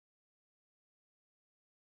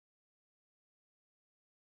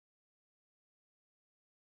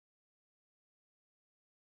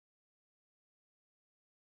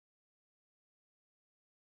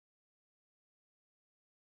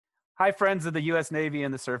Hi, friends of the U.S. Navy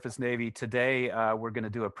and the Surface Navy. Today, we're going to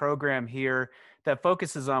do a program here that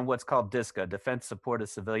focuses on what's called DSCA, Defense Support of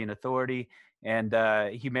Civilian Authority, and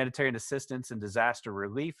humanitarian assistance and disaster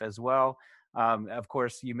relief as well. Of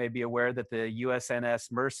course, you may be aware that the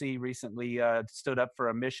USNS Mercy recently stood up for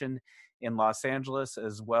a mission in Los Angeles,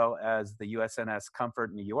 as well as the USNS Comfort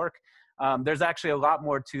in New York. There's actually a lot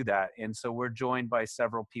more to that, and so we're joined by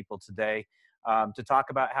several people today to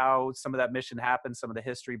talk about how some of that mission happened, some of the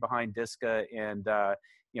history behind DSCA, and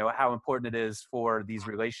how important it is for these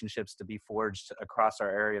relationships to be forged across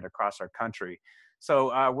our area and across our country. So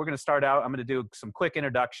we're going to start out. I'm going to do some quick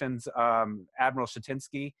introductions. Admiral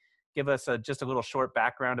Shatynski, give us just a little short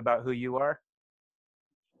background about who you are.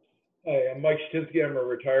 Hi, I'm Mike Shatynski. I'm a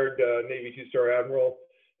retired Navy two-star admiral.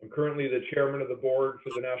 I'm currently the chairman of the board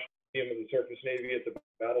for the National Museum of the Surface Navy at the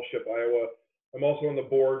Battleship Iowa. I'm also on the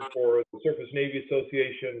board for the Surface Navy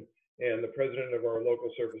Association and the president of our local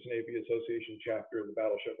Surface Navy Association chapter, the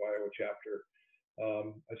Battleship Iowa chapter.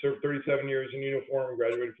 I served 37 years in uniform,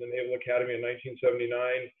 graduated from the Naval Academy in 1979.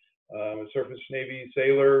 I'm a Surface Navy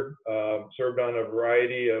sailor, served on a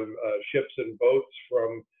variety of ships and boats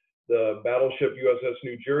from the battleship USS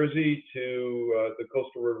New Jersey to the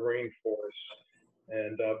Coastal Riverine Force.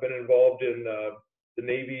 And I've been involved in the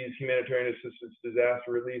Navy's humanitarian assistance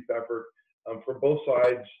disaster relief effort from both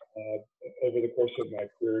sides over the course of my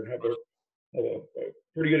career, and have a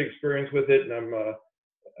pretty good experience with it. And I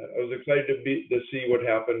was excited to see what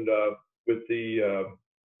happened with the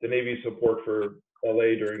Navy's support for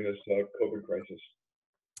LA during this COVID crisis.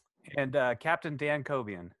 And Captain Dan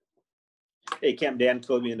Cobian. Hey, Captain Dan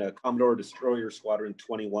Cobian, Commodore Destroyer Squadron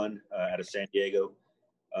 21 out of San Diego.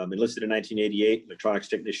 Enlisted in 1988, electronics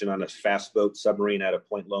technician on a fast boat submarine out of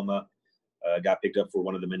Point Loma. Got picked up for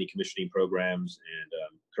one of the many commissioning programs,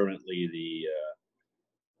 and currently the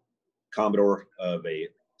Commodore of a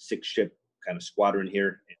 6-ship kind of squadron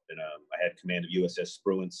here. And I had command of USS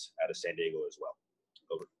Spruance out of San Diego as well.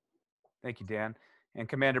 Over. Thank you, Dan. And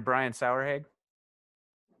Commander Brian Sauerhage.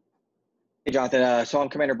 Hey, Jonathan. So I'm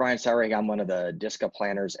Commander Brian Sauerhage. I'm one of the DSCA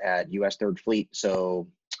planners at U.S. 3rd Fleet. So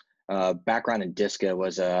background in DSCA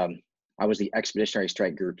was I was the Expeditionary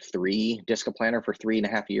Strike Group 3 DSCA planner for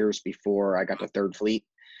 3.5 years before I got to 3rd Fleet.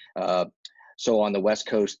 So on the West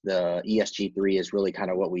Coast, the ESG-3 is really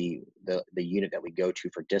kind of what the unit that we go to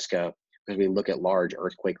for DSCA, because we look at large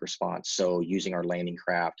earthquake response. So using our landing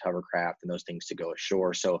craft, hovercraft, and those things to go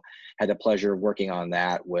ashore. So had the pleasure of working on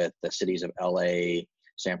that with the cities of LA,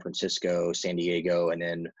 San Francisco, San Diego, and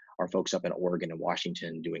then our folks up in Oregon and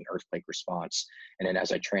Washington doing earthquake response. And then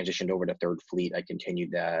as I transitioned over to 3rd Fleet, I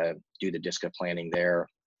continued to do the DSCA planning there.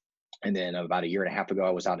 And then about 1.5 years ago,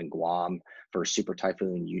 I was out in Guam for Super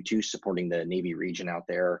Typhoon U2, supporting the Navy region out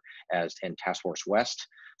there as in Task Force West.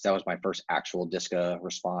 So that was my first actual DSCA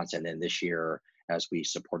response. And then this year, as we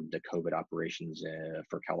supported the COVID operations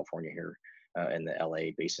for California here in the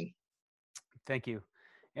LA basin. Thank you.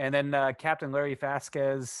 And then Captain Larry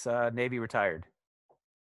Vasquez, Navy retired.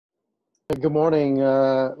 Good morning.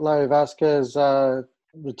 Larry Vasquez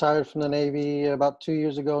retired from the Navy about 2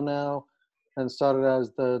 years ago now, and started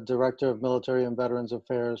as the Director of Military and Veterans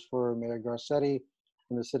Affairs for Mayor Garcetti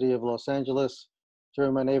in the city of Los Angeles.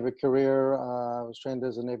 During my Navy career, I was trained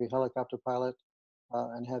as a Navy helicopter pilot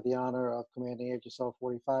and had the honor of commanding HSL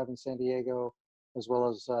 45 in San Diego, as well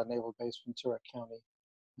as Naval Base Ventura County.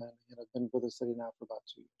 And I've been with the city now for about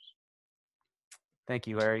 2 years. Thank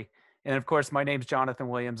you, Larry. And of course, my name's Jonathan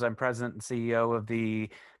Williams. I'm president and CEO of the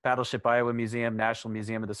Battleship IOWA Museum, National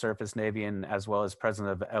Museum of the Surface Navy, and as well as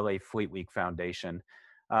president of LA Fleet Week Foundation.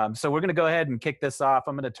 So we're going to go ahead and kick this off.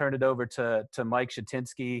 I'm going to turn it over to Mike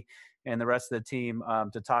Shatynski and the rest of the team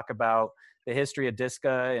to talk about the history of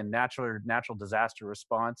DSCA and natural disaster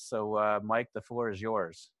response. So Mike, the floor is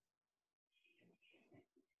yours.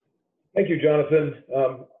 Thank you, Jonathan.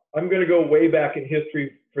 I'm going to go way back in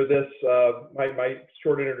history for this, my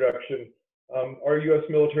short introduction. Our U.S.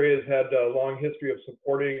 military has had a long history of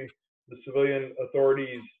supporting the civilian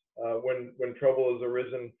authorities when trouble has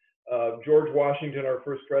arisen. George Washington, our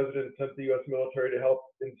first president, sent the U.S. military to help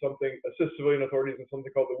assist civilian authorities in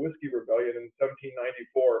something called the Whiskey Rebellion in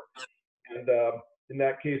 1794. And in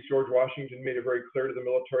that case, George Washington made it very clear to the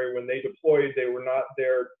military when they deployed, they were not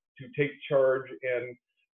there to take charge and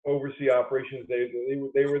oversee operations.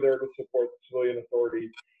 They were there to support the civilian authorities,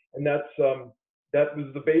 and that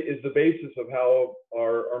is the basis of how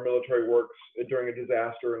our military works during a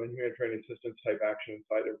disaster and a humanitarian assistance type action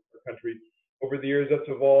inside of our country. Over the years, that's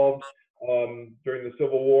evolved during the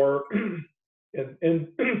Civil War, and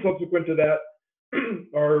subsequent to that,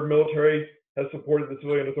 our military has supported the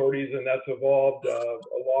civilian authorities, and that's evolved. A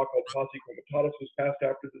law called Posse Comitatus was passed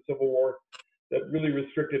after the Civil War that really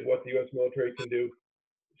restricted what the U.S. military can do.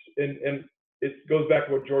 And it goes back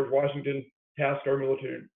to what George Washington tasked our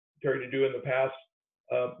military to do in the past,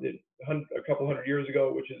 a couple hundred years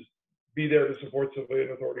ago, which is be there to support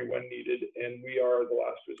civilian authority when needed, and we are the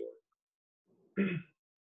last resort.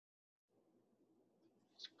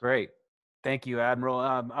 Great. Thank you, Admiral.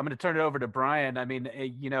 I'm going to turn it over to Brian. I mean,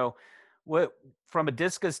 what from a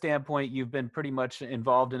DSCA standpoint, you've been pretty much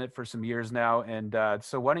involved in it for some years now. And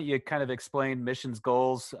so why don't you kind of explain missions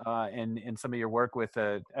goals and some of your work with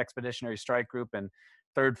the Expeditionary Strike Group and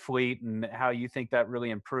Third Fleet and how you think that really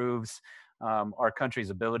improves our country's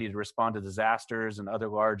ability to respond to disasters and other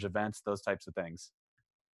large events, those types of things.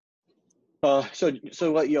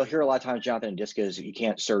 So what you'll hear a lot of times, Jonathan, in DSCA is you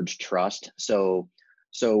can't surge trust.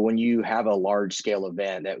 So when you have a large scale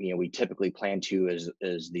event that we typically plan to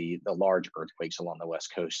is the large earthquakes along the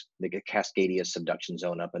West Coast, the Cascadia subduction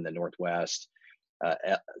zone up in the Northwest,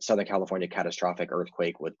 Southern California catastrophic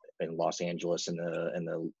earthquake in Los Angeles in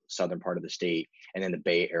the southern part of the state, and then the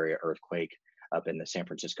Bay Area earthquake up in the San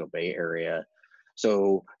Francisco Bay Area.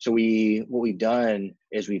 So what we've done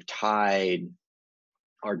is we've tied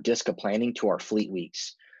our DSCA planning to our fleet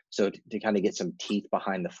weeks. So to kind of get some teeth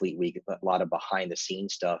behind the fleet week, a lot of behind the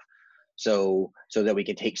scenes stuff, so that we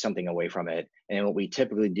can take something away from it. And what we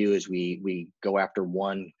typically do is we go after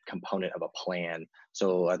one component of a plan.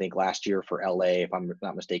 So I think last year for LA, if I'm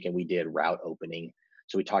not mistaken, we did route opening.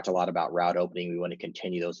 So we talked a lot about route opening. We want to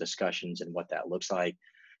continue those discussions and what that looks like,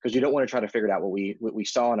 because you don't want to try to figure it out. What we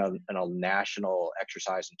saw in a national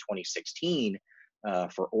exercise in 2016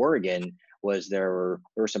 for Oregon was there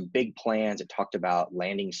were some big plans that talked about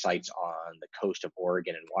landing sites on the coast of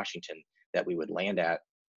Oregon and Washington that we would land at.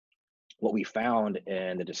 What we found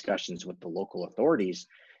in the discussions with the local authorities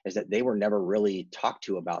is that they were never really talked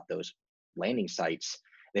to about those landing sites.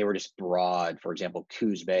 They were just broad. For example,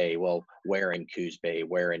 Coos Bay. Well, where in Coos Bay?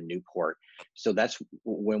 Where in Newport? So that's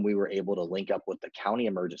when we were able to link up with the county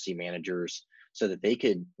emergency managers so that they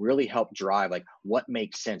could really help drive, like, what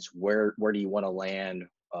makes sense? Where do you want to land?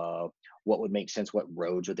 What would make sense? What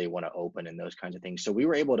roads would they want to open, and those kinds of things. So we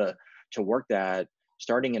were able to work that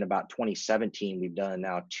starting in about 2017. We've done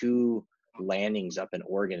now 2 landings up in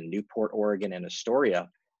Oregon, Newport, Oregon, and Astoria.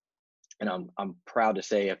 And I'm proud to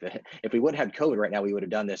say if we would have had COVID right now, we would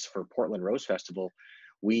have done this for Portland Rose Festival.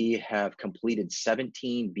 We have completed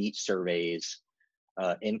 17 beach surveys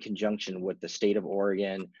in conjunction with the state of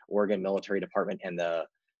Oregon Military Department, and the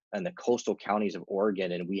coastal counties of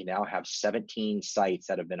Oregon. And we now have 17 sites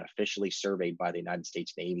that have been officially surveyed by the United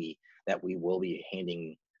States Navy that we will be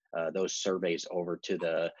handing those surveys over to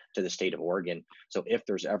the state of Oregon. So if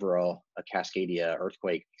there's ever a Cascadia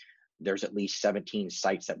earthquake, there's at least 17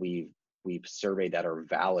 sites that we've surveyed that are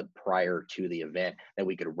valid prior to the event that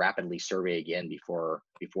we could rapidly survey again before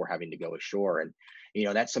having to go ashore. And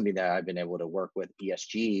that's something that I've been able to work with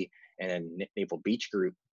ESG and Naval Beach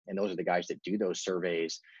Group, and those are the guys that do those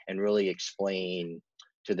surveys, and really explain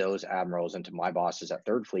to those admirals and to my bosses at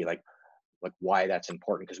Third Fleet like why that's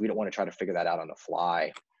important, because we don't want to try to figure that out on the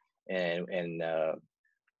fly. And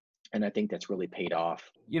I think that's really paid off.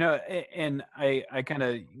 And I kind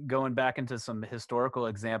of going back into some historical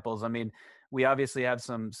examples. I mean, we obviously have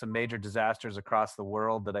some major disasters across the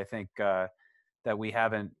world that I think that we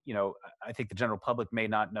haven't, I think the general public may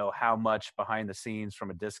not know how much behind the scenes from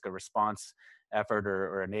a DSCA response effort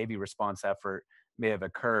or a Navy response effort may have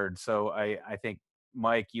occurred. So I think,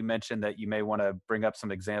 Mike, you mentioned that you may want to bring up some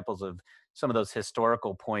examples of some of those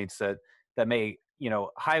historical points that may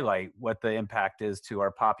highlight what the impact is to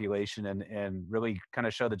our population and really kind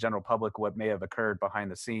of show the general public what may have occurred behind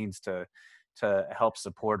the scenes to help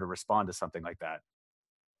support or respond to something like that.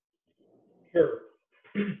 Sure.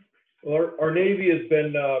 Well, our Navy has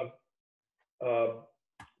been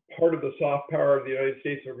part of the soft power of the United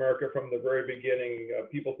States of America from the very beginning.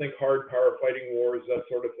 People think hard power, fighting wars, that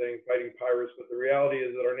sort of thing, fighting pirates, but the reality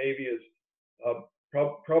is that our Navy is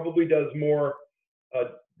probably does more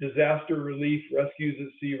disaster relief, rescues at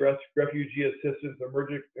sea, refugee assistance,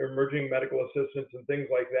 emerging medical assistance, and things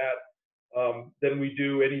like that than we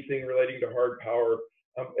do anything relating to hard power.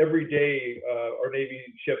 Every day, our Navy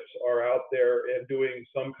ships are out there and doing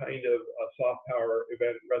some kind of soft power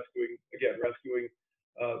event, rescuing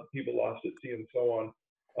people lost at sea and so on.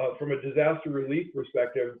 From a disaster relief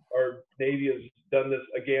perspective, our Navy has done this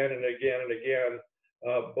again and again and again,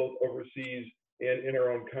 both overseas and in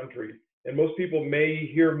our own country. And most people may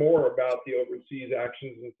hear more about the overseas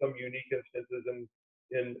actions in some unique instances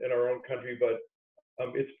in our own country, but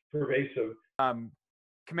it's pervasive.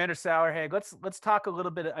 Commander Sauerhag, let's talk a little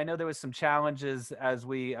bit. I know there was some challenges as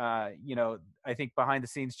we, you know, I think behind the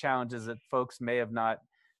scenes challenges that folks may have not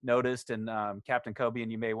noticed, and Captain Kobe, and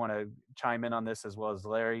you may want to chime in on this as well as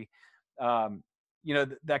Larry. You know,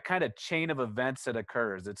 that kind of chain of events that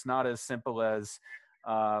occurs. It's not as simple as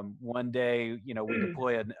one day, you know, we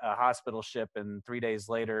deploy a hospital ship, and 3 days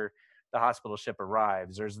later, the hospital ship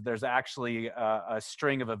arrives. There's actually a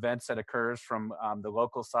string of events that occurs from the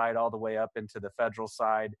local side all the way up into the federal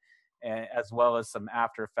side, and, as well as some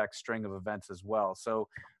after effects string of events as well. So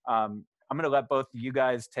I'm going to let both of you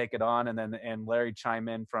guys take it on, and Larry chime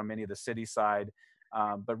in from any of the city side.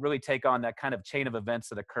 But really take on that kind of chain of events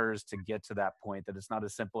that occurs to get to that point, that it's not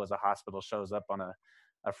as simple as a hospital shows up on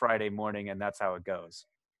a Friday morning and that's how it goes.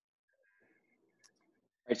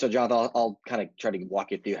 Right, so Jonathan, I'll kind of try to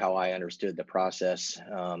walk you through how I understood the process.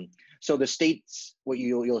 So the states, what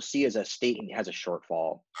you'll see is a state has a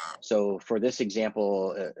shortfall. So for this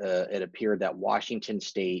example, it appeared that Washington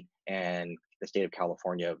State and the state of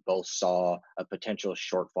California both saw a potential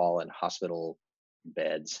shortfall in hospital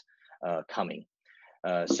beds coming.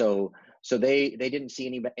 So they didn't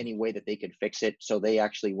see any way that they could fix it. So they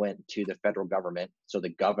actually went to the federal government. So the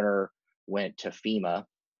governor went to FEMA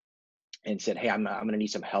and said, "Hey, I'm going to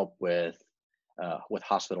need some help with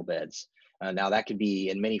hospital beds." Now that could be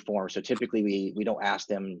in many forms. So typically we don't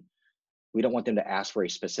want them to ask for a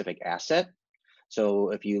specific asset.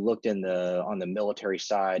 So if you looked on the military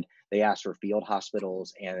side, they asked for field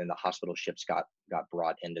hospitals, and then the hospital ships got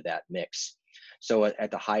brought into that mix. So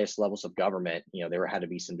at the highest levels of government, you know, there had to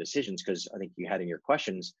be some decisions, because I think you had in your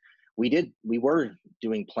questions, we were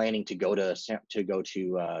doing planning to go to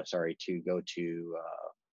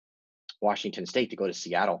Washington State, to go to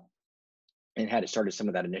Seattle, and had started some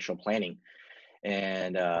of that initial planning,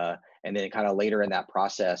 and then kind of later in that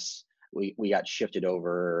process, we got shifted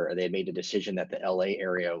over. They had made the decision that the LA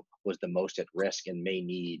area was the most at risk and may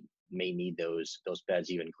need those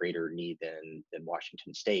beds, even greater need than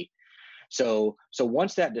Washington State. So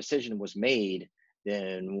once that decision was made,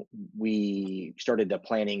 then we started the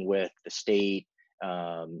planning with the state,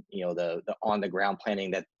 you know, the on the ground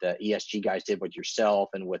planning that the ESG guys did with yourself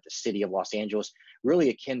and with the city of Los Angeles, really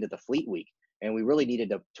akin to the Fleet Week. And we really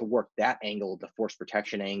needed to work that angle, the force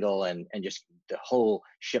protection angle, and just the whole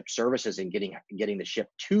ship services and getting the ship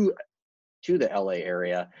to the LA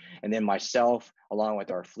area. And then myself, along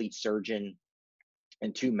with our fleet surgeon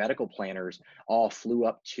and 2 medical planners, all flew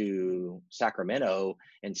up to Sacramento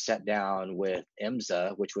and sat down with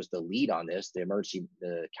EMSA, which was the lead on this,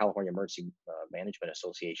 the California Emergency Management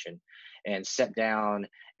Association, and sat down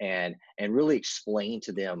and really explained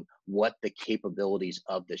to them what the capabilities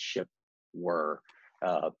of the ship were.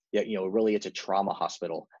 You know, really, it's a trauma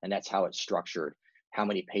hospital, and that's how it's structured. How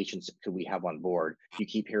many patients could we have on board? You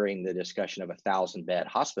keep hearing the discussion of a 1,000-bed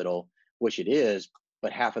hospital, which it is,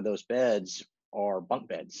 but half of those beds are bunk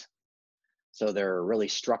beds. So they're really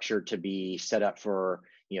structured to be set up for,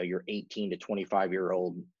 you know, your 18 to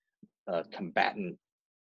 25-year-old combatant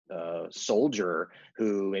soldier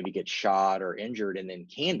who maybe gets shot or injured and then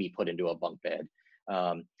can be put into a bunk bed.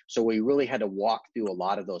 So we really had to walk through a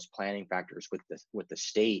lot of those planning factors with the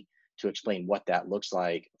state to explain what that looks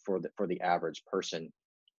like for the average person.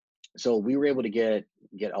 So we were able to get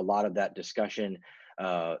a lot of that discussion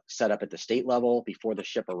set up at the state level before the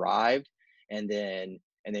ship arrived, and then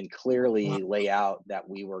clearly lay out that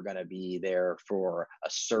we were going to be there for a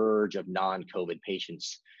surge of non-COVID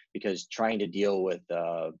patients, because trying to deal with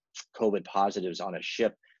COVID positives on a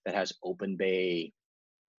ship that has open bay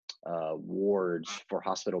wards for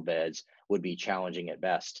hospital beds would be challenging at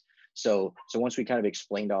best. So once we kind of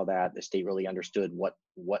explained all that, the state really understood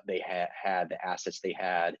what they had, the assets they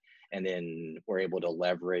had, and then were able to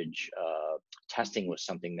leverage testing was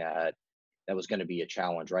something that was going to be a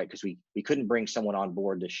challenge, right? Because we couldn't bring someone on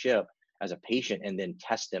board the ship as a patient and then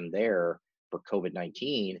test them there for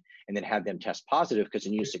COVID-19 and then have them test positive, because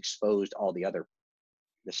then you just exposed all the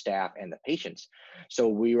staff and the patients. So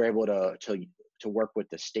we were able to work with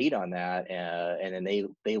the state on that, and then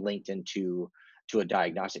they linked into a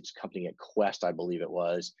diagnostics company at Quest, I believe it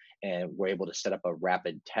was, and were able to set up a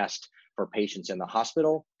rapid test for patients in the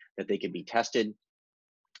hospital that they could be tested.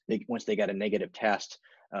 Once they got a negative test,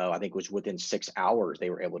 I think it was within 6 hours, they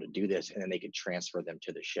were able to do this, and then they could transfer them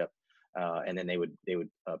to the ship. And then they would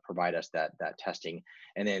provide us that testing.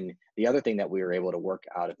 And then the other thing that we were able to work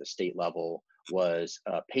out at the state level was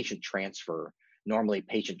patient transfer. Normally,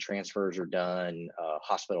 patient transfers are done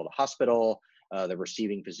hospital to hospital. The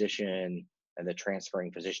receiving physician and the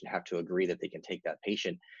transferring physician have to agree that they can take that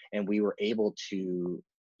patient. And we were able to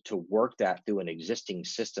work that through an existing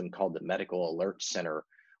system called the Medical Alert Center,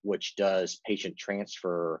 which does patient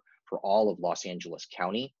transfer for all of Los Angeles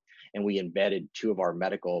County. And we embedded 2 of our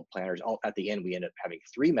medical planners. At the end, we ended up having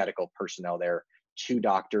 3 medical personnel there, 2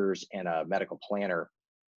 doctors and a medical planner.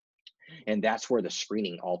 And that's where the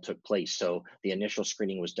screening all took place. So the initial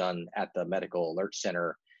screening was done at the medical alert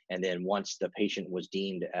center. And then once the patient was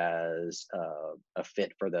deemed as a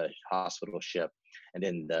fit for the hospital ship, and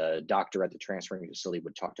then the doctor at the transferring facility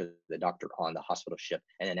would talk to the doctor on the hospital ship.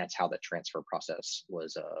 And then that's how the transfer process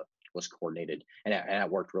was coordinated. And it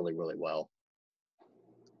worked really, really well.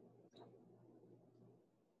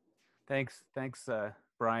 Thanks,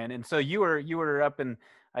 Brian. And so you were up in,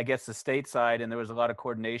 I guess, the state side, and there was a lot of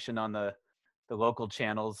coordination on the local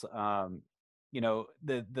channels. You know,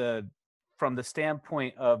 the from the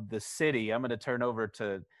standpoint of the city, I'm going to turn over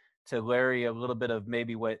to Larry a little bit of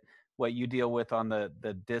maybe what you deal with on the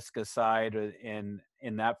DSCA side in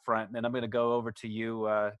that front, and then I'm going to go over to you,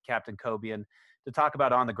 Captain Kobian, to talk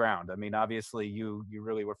about on the ground. I mean, obviously, you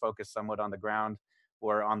really were focused somewhat on the ground,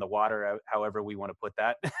 or on the water, however we want to put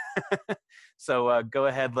that. So go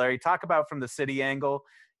ahead, Larry. Talk about from the city angle,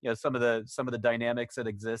 you know, some of the dynamics that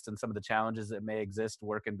exist and some of the challenges that may exist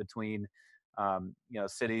working between, you know,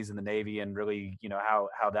 cities and the Navy, and really, you know,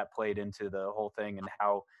 how that played into the whole thing, and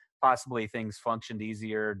how possibly things functioned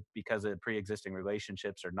easier because of pre-existing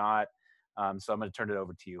relationships or not. So I'm going to turn it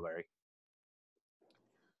over to you, Larry.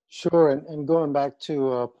 Sure, and going back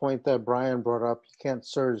to a point that Brian brought up, you can't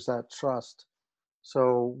surge that trust.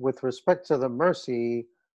 So with respect to the Mercy,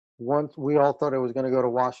 once we all thought it was going to go to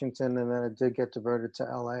Washington, and then it did get diverted to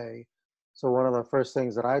LA. So one of the first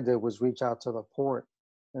things that I did was reach out to the port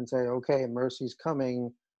and say, okay, Mercy's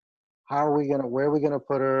coming. Where are we going to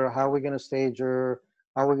put her? How are we going to stage her?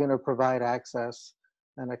 How are we going to provide access?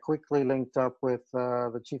 And I quickly linked up with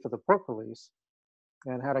the chief of the port police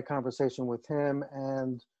and had a conversation with him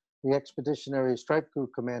and the Expeditionary Strike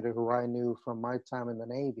Group commander, who I knew from my time in the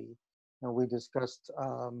Navy. And we discussed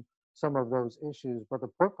some of those issues. But the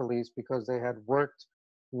port police, because they had worked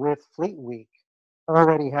with Fleet Week,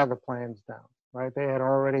 already had the plans down, right? They had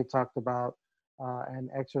already talked about an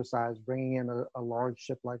exercise, bringing in a large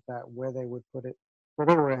ship like that, where they would put it. So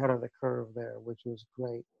they were ahead of the curve there, which was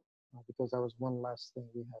great, because that was one less thing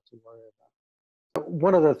we had to worry about.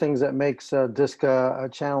 One of the things that makes DSCA a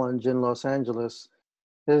challenge in Los Angeles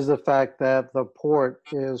is the fact that the port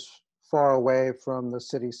is far away from the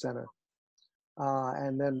city center.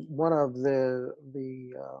 And then one of the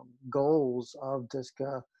goals of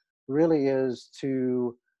DSCA really is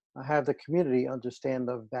to have the community understand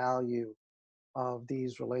the value of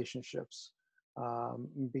these relationships.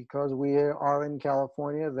 Because we are in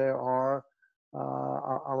California, there are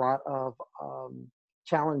a lot of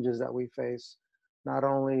challenges that we face, not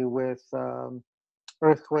only with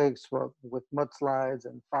earthquakes, but with mudslides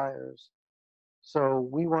and fires. So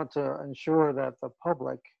we want to ensure that the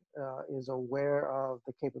public is aware of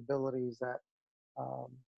the capabilities that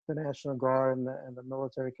the National Guard and the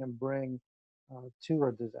military can bring to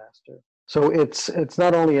a disaster. So it's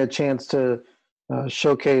not only a chance to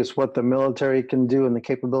showcase what the military can do and the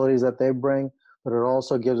capabilities that they bring, but it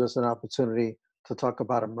also gives us an opportunity to talk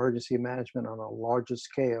about emergency management on a larger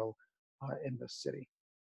scale in the city.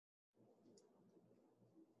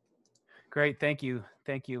 Great, thank you,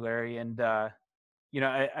 Larry. And you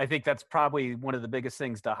know, I think that's probably one of the biggest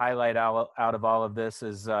things to highlight out of all of this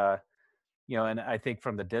is, you know, and I think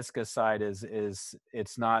from the DSCA side is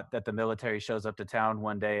it's not that the military shows up to town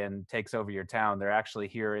one day and takes over your town. They're actually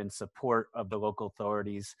here in support of the local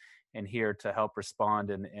authorities and here to help respond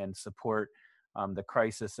and support the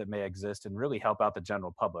crisis that may exist and really help out the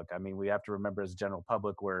general public. I mean, we have to remember, as general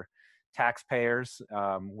public, we're taxpayers,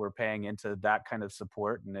 we're paying into that kind of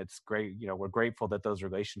support, and it's great. You know, we're grateful that those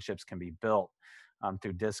relationships can be built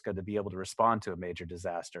through DSCA to be able to respond to a major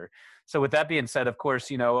disaster. So with that being said, of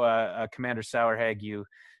course, you know, Commander Sauerhag, you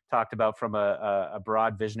talked about from a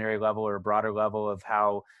broad visionary level or a broader level of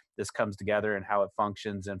how this comes together and how it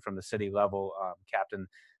functions, and from the city level, Captain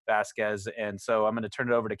Vasquez. And so I'm going to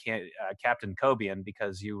turn it over to Captain Kobian,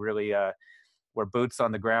 because you really were boots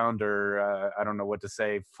on the ground, or I don't know what to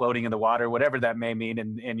say, floating in the water, whatever that may mean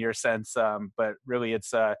in your sense. But really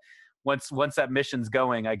it's once that mission's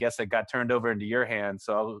going, I guess it got turned over into your hands.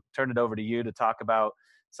 So I'll turn it over to you to talk about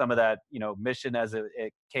some of that, you know, mission as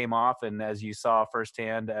it came off, and as you saw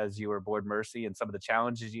firsthand as you were aboard Mercy, and some of the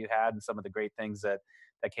challenges you had and some of the great things that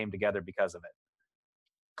came together because of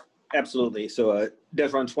it. Absolutely. So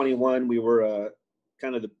Desron 21, we were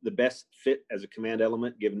kind of the best fit as a command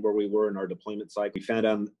element, given where we were in our deployment cycle. We found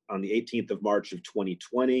out on the 18th of March of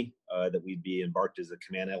 2020 that we'd be embarked as a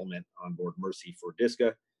command element on board Mercy for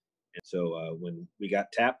DSCA. And so when we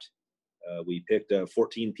got tapped, We picked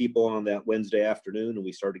 14 people on that Wednesday afternoon, and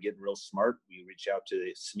we started getting real smart. We reached out to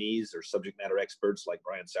the SMEs or subject matter experts like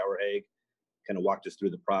Brian Sauerhage, kind of walked us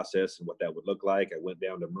through the process and what that would look like. I went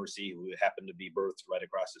down to Mercy, who happened to be birthed right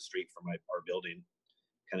across the street from our building.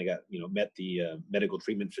 Kind of got, met the medical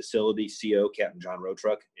treatment facility CO, Captain John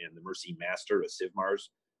Rotruck, and the Mercy Master, a CivMars,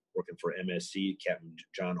 working for MSC, Captain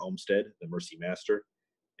John Olmsted, the Mercy Master,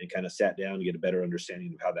 and kind of sat down to get a better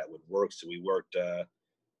understanding of how that would work. So we worked,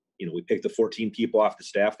 we picked the 14 people off the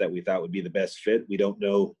staff that we thought would be the best fit. We don't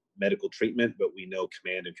know medical treatment, but we know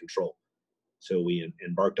command and control. So we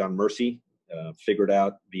embarked on Mercy, figured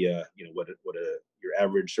out via, what your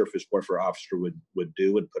average surface warfare officer would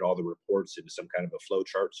do, and put all the reports into some kind of a flow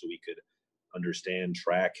chart so we could understand,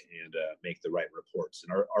 track, and make the right reports.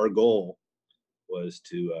 And our goal was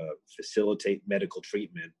to facilitate medical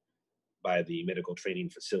treatment by the medical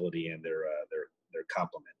training facility and their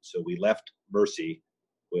complement. So we left Mercy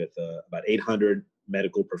with about 800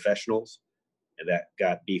 medical professionals, and that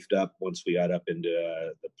got beefed up once we got up into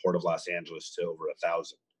the Port of Los Angeles to over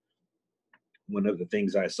 1,000. One of the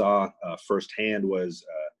things I saw firsthand was,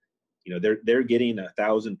 they're getting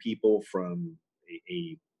 1,000 people from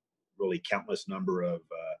a really countless number of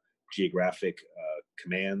geographic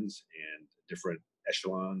commands and different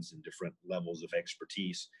echelons and different levels of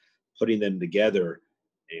expertise, putting them together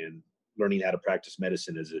and learning how to practice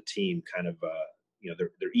medicine as a team. Kind of,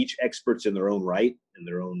 they're each experts in their own right, in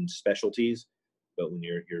their own specialties, but when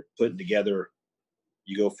you're putting together,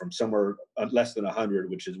 you go from somewhere less than 100,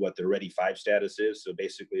 which is what the Ready 5 status is. So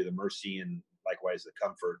basically the Mercy and likewise the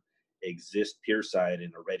Comfort exist pierside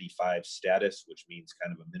in a Ready 5 status, which means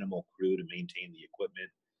kind of a minimal crew to maintain the equipment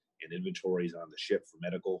and inventories on the ship for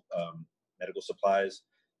medical supplies.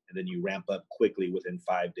 And then you ramp up quickly within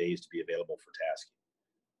 5 days to be available for tasking.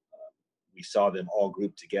 We saw them all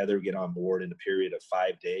grouped together, get on board in a period of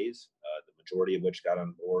 5 days, the majority of which got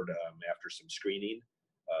on board after some screening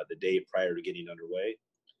the day prior to getting underway.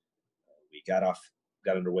 We got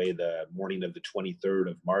underway the morning of the 23rd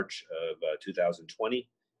of March of 2020.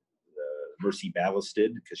 The Mercy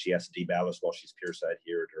ballasted because she has to deballast while she's pierside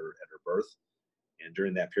here at her berth. And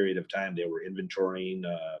during that period of time, they were inventorying,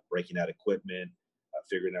 breaking out equipment,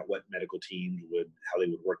 figuring out what medical teams how they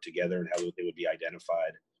would work together and how they would be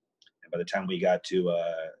identified. And by the time we got to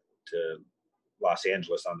Los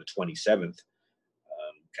Angeles on the 27th,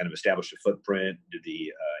 kind of established a footprint, did the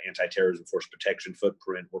anti-terrorism force protection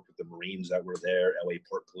footprint, worked with the Marines that were there, LA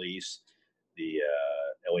Port Police, the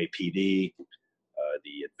LAPD,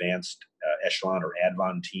 the advanced echelon or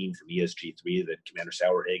ADVON team from ESG3 that Commander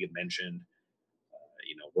Sauerhage had mentioned,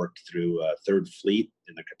 worked through 3rd Fleet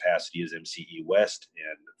in their capacity as MCE West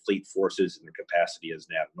and Fleet Forces in their capacity as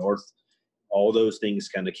NAV North. All those things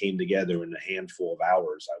kind of came together in a handful of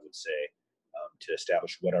hours, I would say, to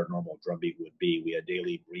establish what our normal drumbeat would be. We had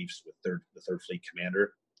daily briefs with the 3rd Fleet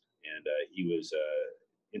Commander, and he was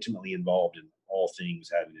intimately involved in all things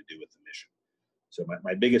having to do with the mission. So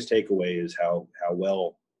my biggest takeaway is how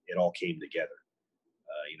well it all came together.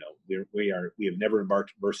 We have never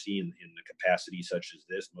embarked Mercy in a capacity such as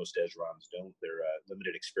this. Most ESROMs don't. Their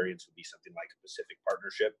limited experience would be something like a Pacific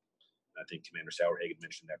Partnership. I think Commander Sauerhage had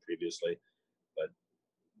mentioned that previously. But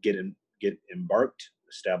get embarked,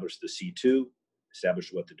 establish the C2,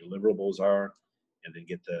 establish what the deliverables are, and then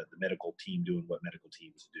get the medical team doing what medical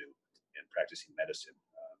teams do and practicing medicine.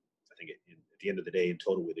 I think at the end of the day, in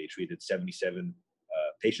total, they treated 77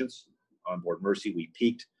 patients on board Mercy. We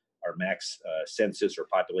peaked. Our max census or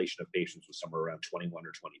population of patients was somewhere around 21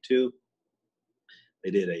 or 22.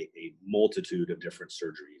 They did a multitude of different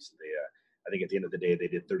surgeries. I think at the end of the day, they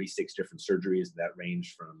did 36 different surgeries. That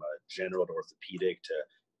ranged from general to orthopedic to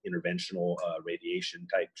interventional radiation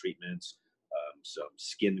type treatments, some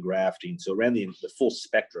skin grafting. So ran the full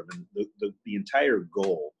spectrum. And the entire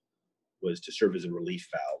goal was to serve as a relief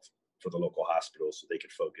valve for the local hospitals so they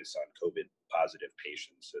could focus on COVID positive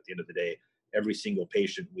patients. So at the end of the day, every single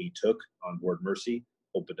patient we took on board Mercy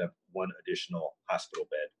opened up one additional hospital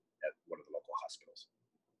bed at one of the local hospitals.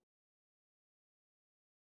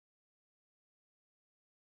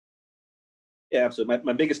 Yeah, so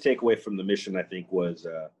my biggest takeaway from the mission, I think, was,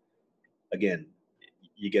 again,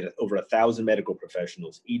 you get over 1,000 medical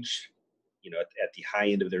professionals, each, at the high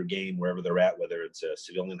end of their game, wherever they're at, whether it's a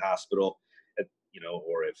civilian hospital,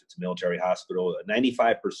 or if it's a military hospital.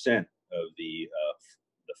 95% of the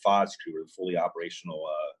FODS crew, or the fully operational,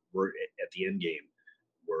 were at the end game,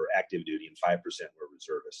 were active duty, and 5% were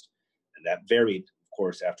reservist. And that varied, of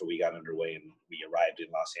course, after we got underway and we arrived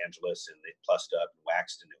in Los Angeles, and it plussed up and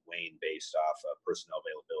waxed and it waned based off of personnel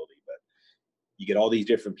availability. But you get all these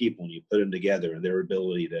different people and you put them together, and their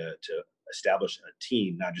ability to establish a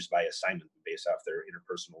team, not just by assignment, but based off their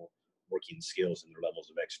interpersonal working skills and their levels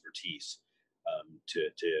of expertise,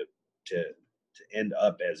 to end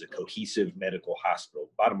up as a cohesive medical hospital.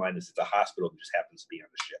 Bottom line is, it's a hospital that just happens to be on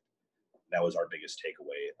the ship. That was our biggest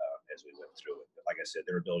takeaway as we went through it. But like I said,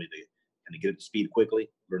 their ability to kind of get up to speed quickly,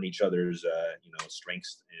 learn each other's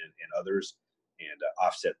strengths and others, and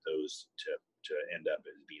offset those to end up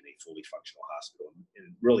as being a fully functional hospital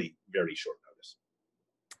in really very short notice.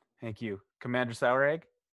 Thank you. Commander Sauereg?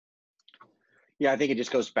 Yeah, I think it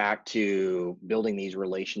just goes back to building these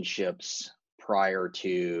relationships prior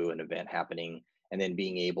to an event happening, and then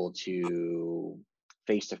being able to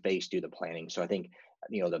face-to-face do the planning. So I think,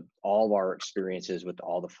 all of our experiences with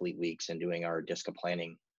all the fleet weeks and doing our DSCA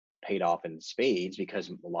planning paid off in spades, because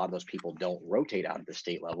a lot of those people don't rotate out at the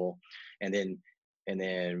state level. And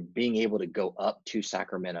then being able to go up to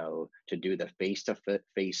Sacramento to do the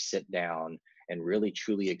face-to-face sit down and really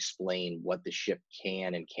truly explain what the ship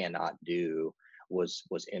can and cannot do was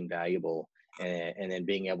invaluable. And then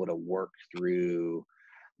being able to work through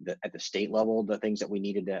at the state level, the things that we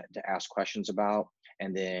needed to ask questions about.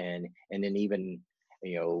 And then even,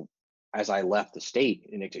 as I left the state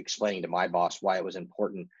and explaining to my boss why it was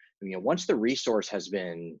important, once the resource has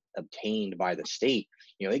been obtained by the state,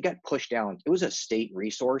 it got pushed down. It was a state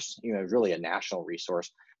resource, it was really a national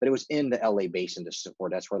resource, but it was in the LA basin to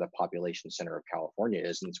support. That's where the population center of California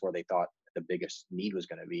is, and it's where they thought the biggest need was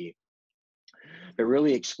going to be. But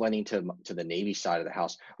really explaining to the Navy side of the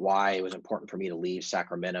house why it was important for me to leave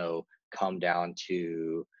Sacramento, come down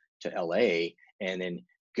to LA, and then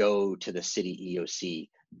go to the city EOC,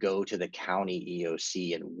 go to the county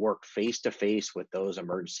EOC, and work face to face with those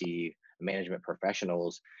emergency management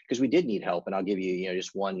professionals, because we did need help. And I'll give you,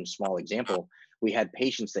 just one small example. We had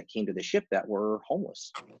patients that came to the ship that were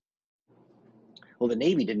homeless. Well, the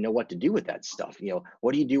Navy didn't know what to do with that stuff.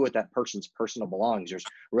 What do you do with that person's personal belongings? There's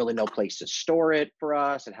really no place to store it for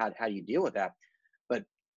us, and how do you deal with that? But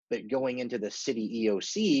going into the city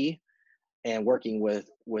EOC and working with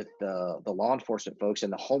the law enforcement folks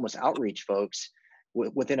and the homeless outreach folks,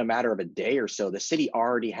 within a matter of a day or so, the city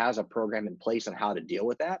already has a program in place on how to deal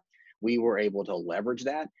with that. We were able to leverage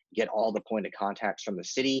that, get all the point of contacts from the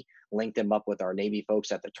city, link them up with our Navy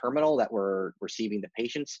folks at the terminal that were receiving the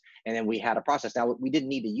patients. And then we had a process. Now, we didn't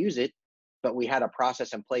need to use it, but we had a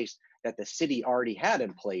process in place that the city already had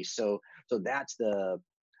in place. So that's the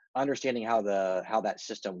understanding how that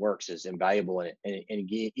system works is invaluable. And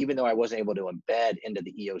even though I wasn't able to embed into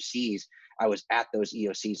the EOCs, I was at those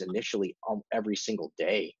EOCs initially every single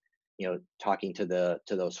day, talking to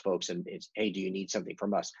those folks, and it's, hey, do you need something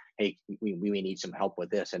from us? Hey, we may need some help with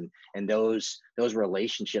this. And those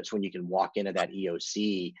relationships, when you can walk into that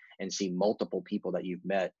EOC and see multiple people that you've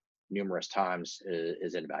met numerous times,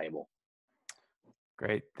 is invaluable.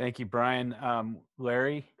 Great. Thank you, Brian.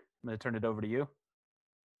 Larry, I'm going to turn it over to you.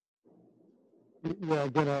 Yeah,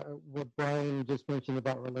 again, what Brian just mentioned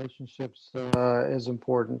about relationships is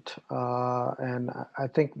important. And I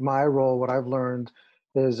think my role, what I've learned,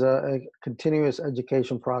 is a continuous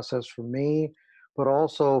education process for me, but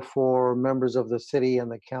also for members of the city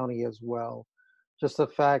and the county as well. Just the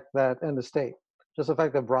fact that, and the state, just the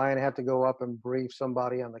fact that Brian had to go up and brief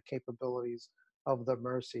somebody on the capabilities of the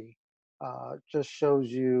Mercy just shows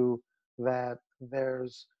you that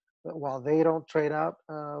while they don't trade out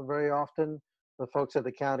very often, the folks at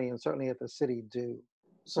the county and certainly at the city do.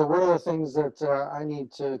 So one of the things that I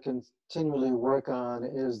need to continually work on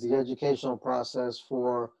is the educational process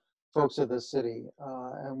for folks at the city.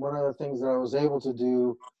 And one of the things that I was able to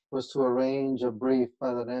do was to arrange a brief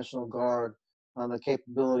by the National Guard on the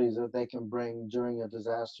capabilities that they can bring during a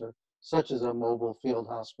disaster, such as a mobile field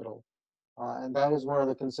hospital. And that is one of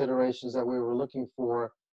the considerations that we were looking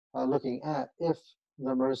at if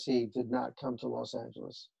the Mercy did not come to Los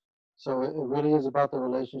Angeles. So it really is about the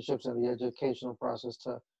relationships and the educational process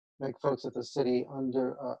to make folks at the city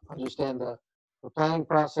understand the planning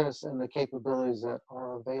process and the capabilities that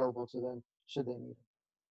are available to them should they need it.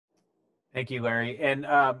 Thank you, Larry. And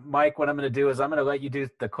Mike, what I'm going to do is I'm going to let you do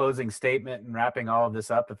the closing statement and wrapping all of this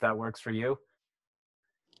up, if that works for you.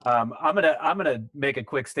 I'm gonna make a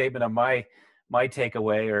quick statement on my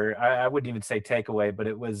takeaway, or I wouldn't even say takeaway, but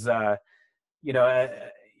it was,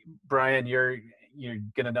 Brian, you're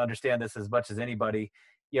going to understand this as much as anybody.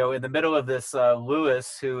 In the middle of this,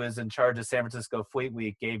 Lewis, who is in charge of San Francisco Fleet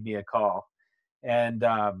Week, gave me a call. And,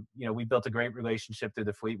 we built a great relationship through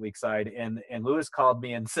the Fleet Week side. And Lewis called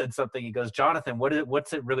me and said something. He goes, Jonathan,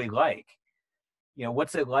 what's it really like?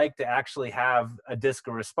 What's it like to actually have a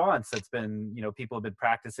DSCA response that's been, people have been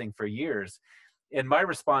practicing for years? And my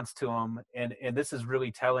response to him, and this is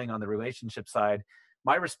really telling on the relationship side,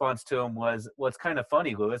 my response to him was, well, it's kind of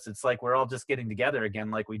funny, Lewis. It's like we're all just getting together again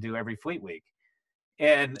like we do every Fleet Week.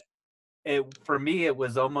 And for me, it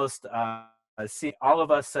was almost see all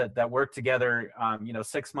of us that work together,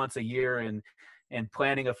 6 months a year and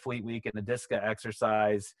planning a Fleet Week and a DSCA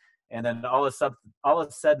exercise. And then all of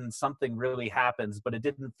a sudden something really happens, but it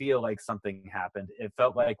didn't feel like something happened. It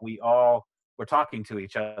felt like we all were talking to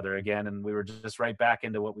each other again, and we were just right back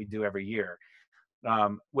into what we do every year,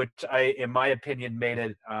 which in my opinion, made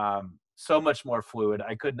it so much more fluid.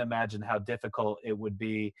 I couldn't imagine how difficult it would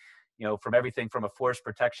be, from everything from a force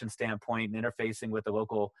protection standpoint and interfacing with the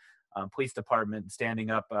local police department, standing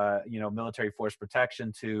up, military force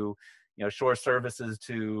protection to, shore services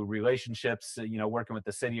to relationships, working with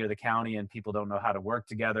the city or the county, and people don't know how to work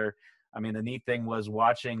together. I mean, the neat thing was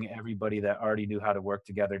watching everybody that already knew how to work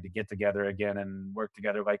together to get together again and work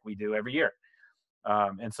together like we do every year.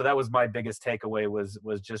 And so that was my biggest takeaway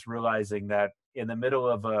was just realizing that in the middle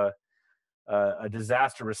of a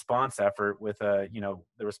disaster response effort with the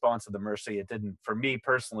response of the Mercy, it didn't, for me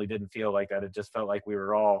personally, didn't feel like that. It just felt like we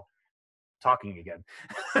were all talking again.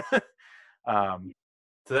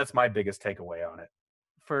 So that's my biggest takeaway on it.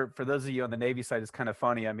 For those of you on the Navy side, it's kind of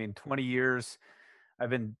funny. I mean, I've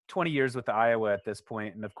been 20 years with the Iowa at this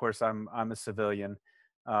point, and of course I'm a civilian.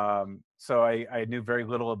 So I knew very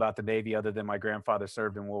little about the Navy other than my grandfather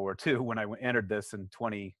served in World War II when I entered this in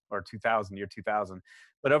 2000.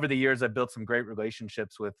 But over the years, I've built some great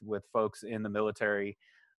relationships with folks in the military,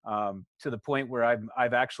 to the point where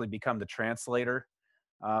I've actually become the translator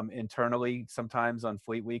internally, sometimes on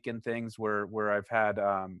Fleet Week and things, where I've had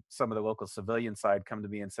some of the local civilian side come to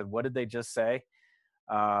me and said, "What did they just say?"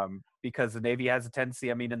 Because the Navy has a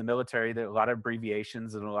tendency, I mean, in the military, there are a lot of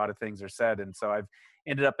abbreviations and a lot of things are said. And so I've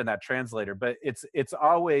ended up in that translator. But it's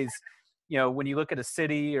always, when you look at a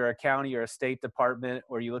city or a county or a state department,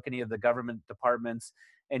 or you look at any of the government departments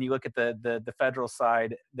and you look at the federal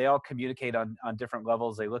side, they all communicate on different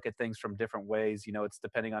levels. They look at things from different ways. It's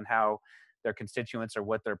depending on how their constituents or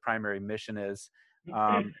what their primary mission is.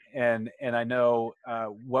 And I know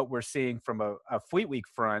what we're seeing from a Fleet Week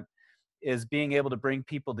front is being able to bring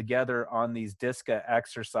people together on these DSCA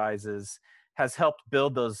exercises has helped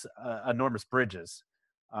build those enormous bridges.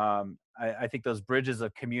 I think those bridges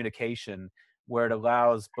of communication where it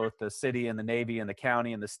allows both the city and the Navy and the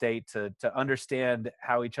county and the state to understand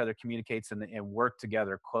how each other communicates and work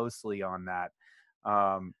together closely on that.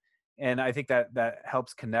 And I think that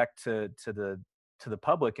helps connect to the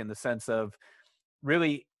public in the sense of,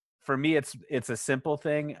 really, for me, it's a simple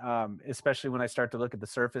thing, especially when I start to look at the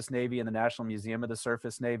Surface Navy and the National Museum of the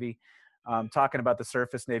Surface Navy, talking about the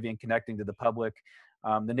Surface Navy and connecting to the public.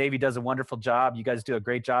 The Navy does a wonderful job. You guys do a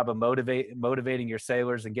great job of motivating your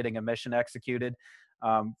sailors and getting a mission executed.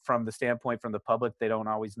 From the standpoint from the public, they don't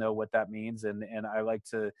always know what that means. And I like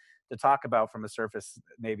to talk about, from a Surface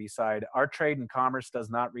Navy side, our trade and commerce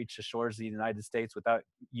does not reach the shores of the United States without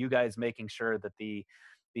you guys making sure that the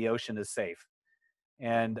ocean is safe.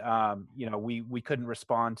 And we couldn't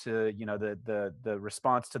respond to the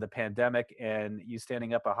response to the pandemic and you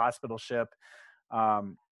standing up a hospital ship.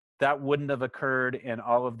 That wouldn't have occurred, and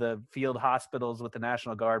all of the field hospitals with the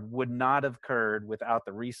National Guard would not have occurred without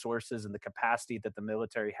the resources and the capacity that the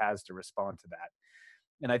military has to respond to that.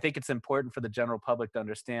 And I think it's important for the general public to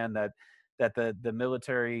understand that the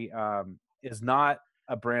military is not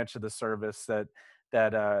a branch of the service that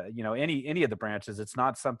any of the branches. It's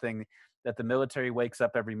not something that the military wakes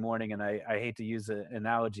up every morning. And I hate to use an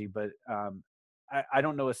analogy, but I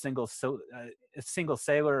don't know a single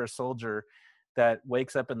sailor or soldier that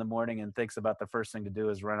wakes up in the morning and thinks about the first thing to do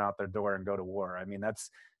is run out their door and go to war. I mean, that's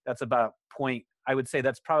about I would say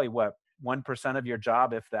that's probably what, 1% of your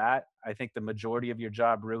job, if that. I think the majority of your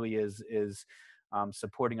job really is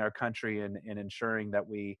supporting our country and ensuring that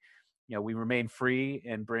we remain free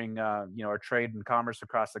and bring our trade and commerce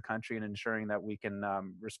across the country, and ensuring that we can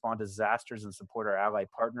respond to disasters and support our allied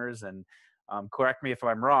partners. And correct me if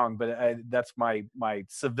I'm wrong, but that's my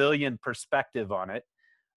civilian perspective on it.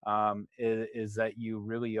 Is that you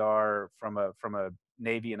really are, from a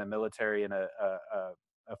Navy and a military and a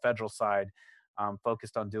federal side,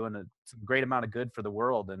 focused on doing a great amount of good for the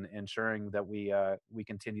world and ensuring that we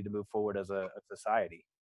continue to move forward as a society.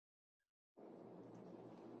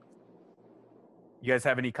 You guys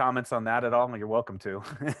have any comments on that at all? You're welcome to.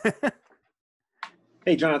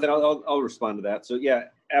 Hey, Jonathan, I'll respond to that. So yeah,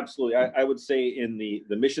 absolutely. I would say in the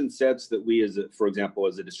mission sets that we, for example,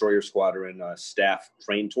 as a destroyer squadron staff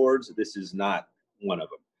train towards, this is not one of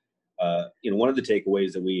them. One of the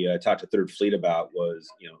takeaways that we talked to Third Fleet about was,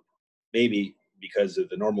 maybe because of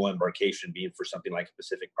the normal embarkation being for something like a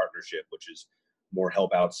Pacific Partnership, which is more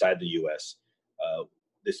help outside the U.S.,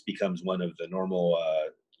 this becomes one of the normal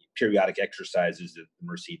periodic exercises that the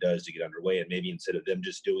Mercy does to get underway. And maybe instead of them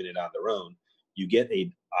just doing it on their own, you get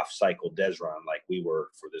a off-cycle DESRON like we were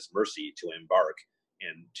for this Mercy to embark.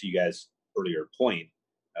 And to you guys' earlier point,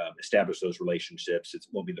 establish those relationships. It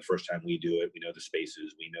won't be the first time we do it. We know the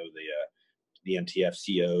spaces. We know the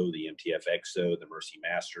MTF-CO, the MTF-XO, the Mercy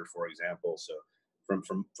Master, for example. So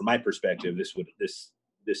from my perspective, this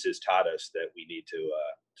has taught us that we need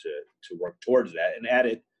to work towards that and add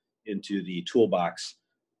it into the toolbox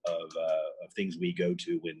of things we go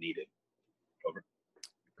to when needed. Over.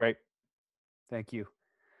 Great, thank you,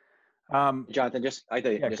 Jonathan. Just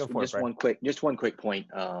one quick point,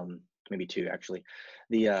 maybe two actually.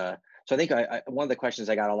 So I think one of the questions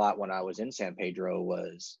I got a lot when I was in San Pedro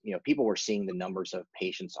was, people were seeing the numbers of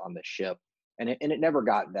patients on the ship, and it never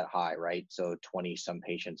got that high, right? So 20 some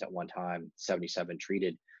patients at one time, 77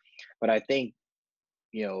 treated. But I think,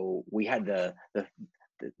 we had the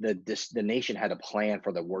nation had a plan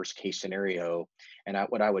for the worst case scenario. And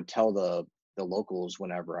what I would tell the locals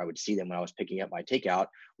whenever I would see them when I was picking up my takeout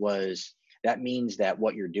was, that means that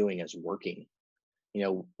what you're doing is working.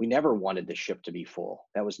 We never wanted the ship to be full.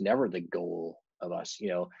 That was never the goal of us,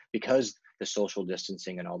 because the social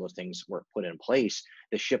distancing and all those things were put in place.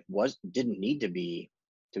 The ship didn't need to be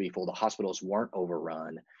full. The hospitals weren't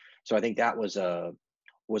overrun. So I think that was a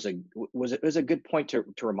good point to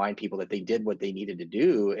remind people that they did what they needed to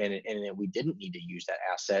do, and we didn't need to use that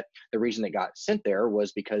asset. The reason it got sent there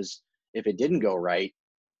was because if it didn't go right,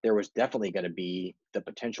 there was definitely going to be the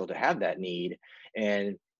potential to have that need.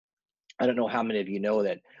 And I don't know how many of you know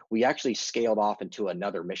that we actually scaled off into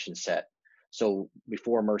another mission set. So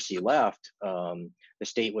before Mercy left, the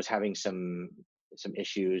state was having some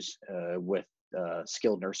issues with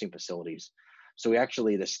skilled nursing facilities. So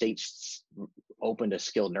the state opened a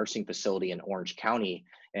skilled nursing facility in Orange County,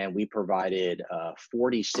 and we provided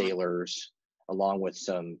 40 sailors along with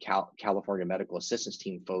some California Medical Assistance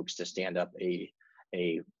Team folks to stand up a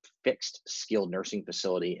fixed skilled nursing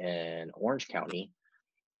facility in Orange County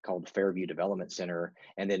called Fairview Development Center.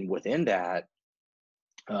 And then within that,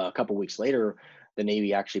 a couple weeks later, the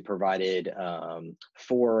Navy actually provided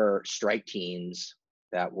 4 strike teams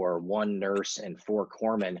that were 1 nurse and 4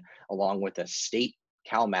 corpsmen, along with a state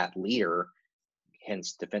CalMat leader,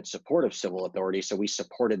 hence Defense Supportive Civil Authority. So we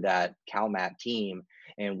supported that CalMat team,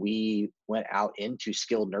 and we went out into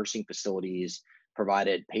skilled nursing facilities,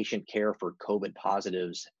 provided patient care for COVID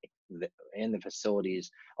positives in the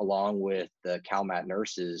facilities, along with the CalMat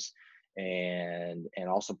nurses, and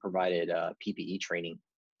also provided PPE training.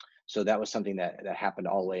 So that was something that happened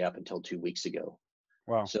all the way up until 2 weeks ago.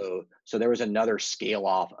 Wow. So there was another scale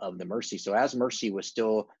off of the Mercy. So as Mercy was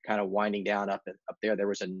still kind of winding down up there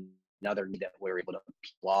was another need that we were able to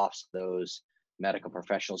peel off those medical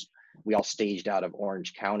professionals. We all staged out of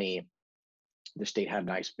Orange County. The state had a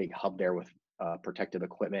nice big hub there with protective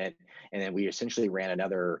equipment. And then we essentially ran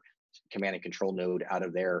another command and control node out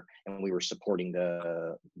of there. And we were supporting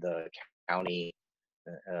the county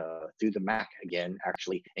through the MAC again,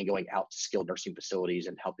 actually, and going out to skilled nursing facilities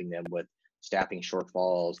and helping them with staffing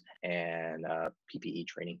shortfalls and PPE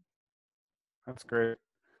training. That's great.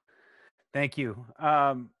 Thank you.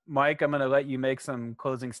 Mike, I'm going to let you make some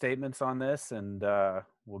closing statements on this, and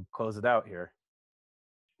we'll close it out here.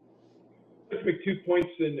 Let's make 2 points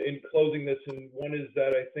in closing this, and one is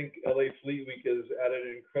that I think LA Fleet Week has added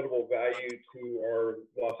incredible value to our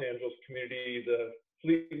Los Angeles community. The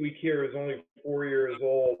Fleet Week here is only 4 years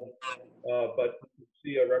old, but you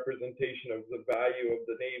see a representation of the value of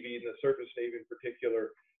the Navy and the surface Navy in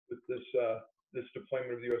particular with this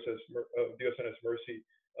deployment of the USNS Mercy.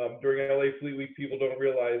 During LA Fleet Week, people don't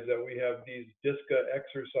realize that we have these DSCA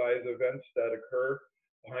exercise events that occur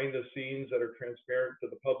behind the scenes that are transparent to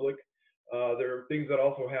the public. There are things that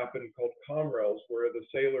also happen called comrails, where the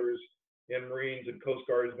sailors and Marines and Coast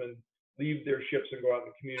Guardsmen leave their ships and go out in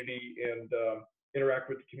the community and interact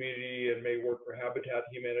with the community, and may work for Habitat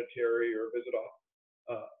Humanitarian or visit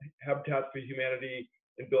Habitat for Humanity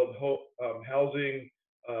and build housing.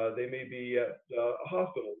 They may be at a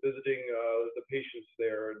hospital visiting the patients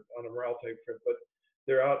there on a morale type trip, but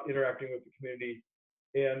they're out interacting with the community.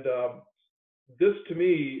 And this to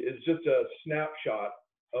me is just a snapshot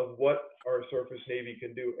of what our surface Navy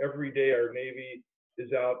can do. Every day our Navy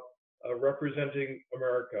is out representing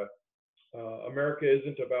America. America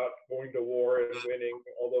isn't about going to war and winning,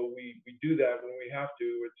 although we do that when we have to.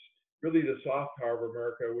 It's really the soft power of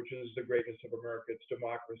America, which is the greatness of America. It's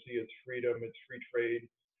democracy, it's freedom, it's free trade.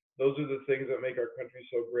 Those are the things that make our country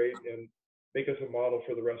so great and make us a model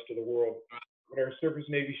for the rest of the world. When our surface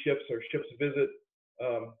Navy ships, our ships visit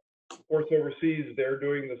ports overseas, they're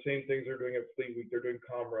doing the same things they're doing at Fleet Week. They're doing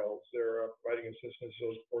COMRELs. They're providing assistance to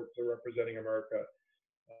those ports. They're representing America.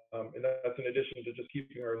 And that's in addition to just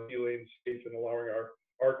keeping our sea lanes safe and allowing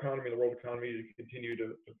our economy, the world economy, to continue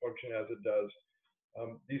to function as it does.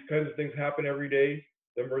 These kinds of things happen every day.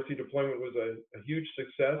 The Mercy deployment was a huge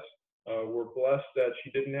success. We're blessed that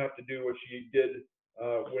she didn't have to do what she did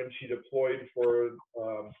when she deployed for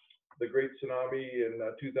the Great Tsunami in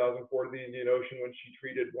 2004 to the Indian Ocean, when she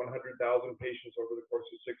treated 100,000 patients over the course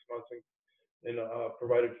of 6 months and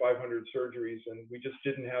provided 500 surgeries. And we just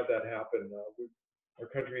didn't have that happen. Our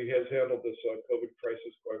country has handled this COVID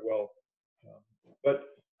crisis quite well.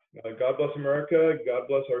 But God bless America. God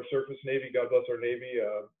bless our surface Navy. God bless our Navy.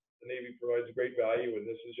 The Navy provides great value, and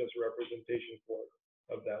this is just a representation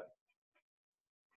of that.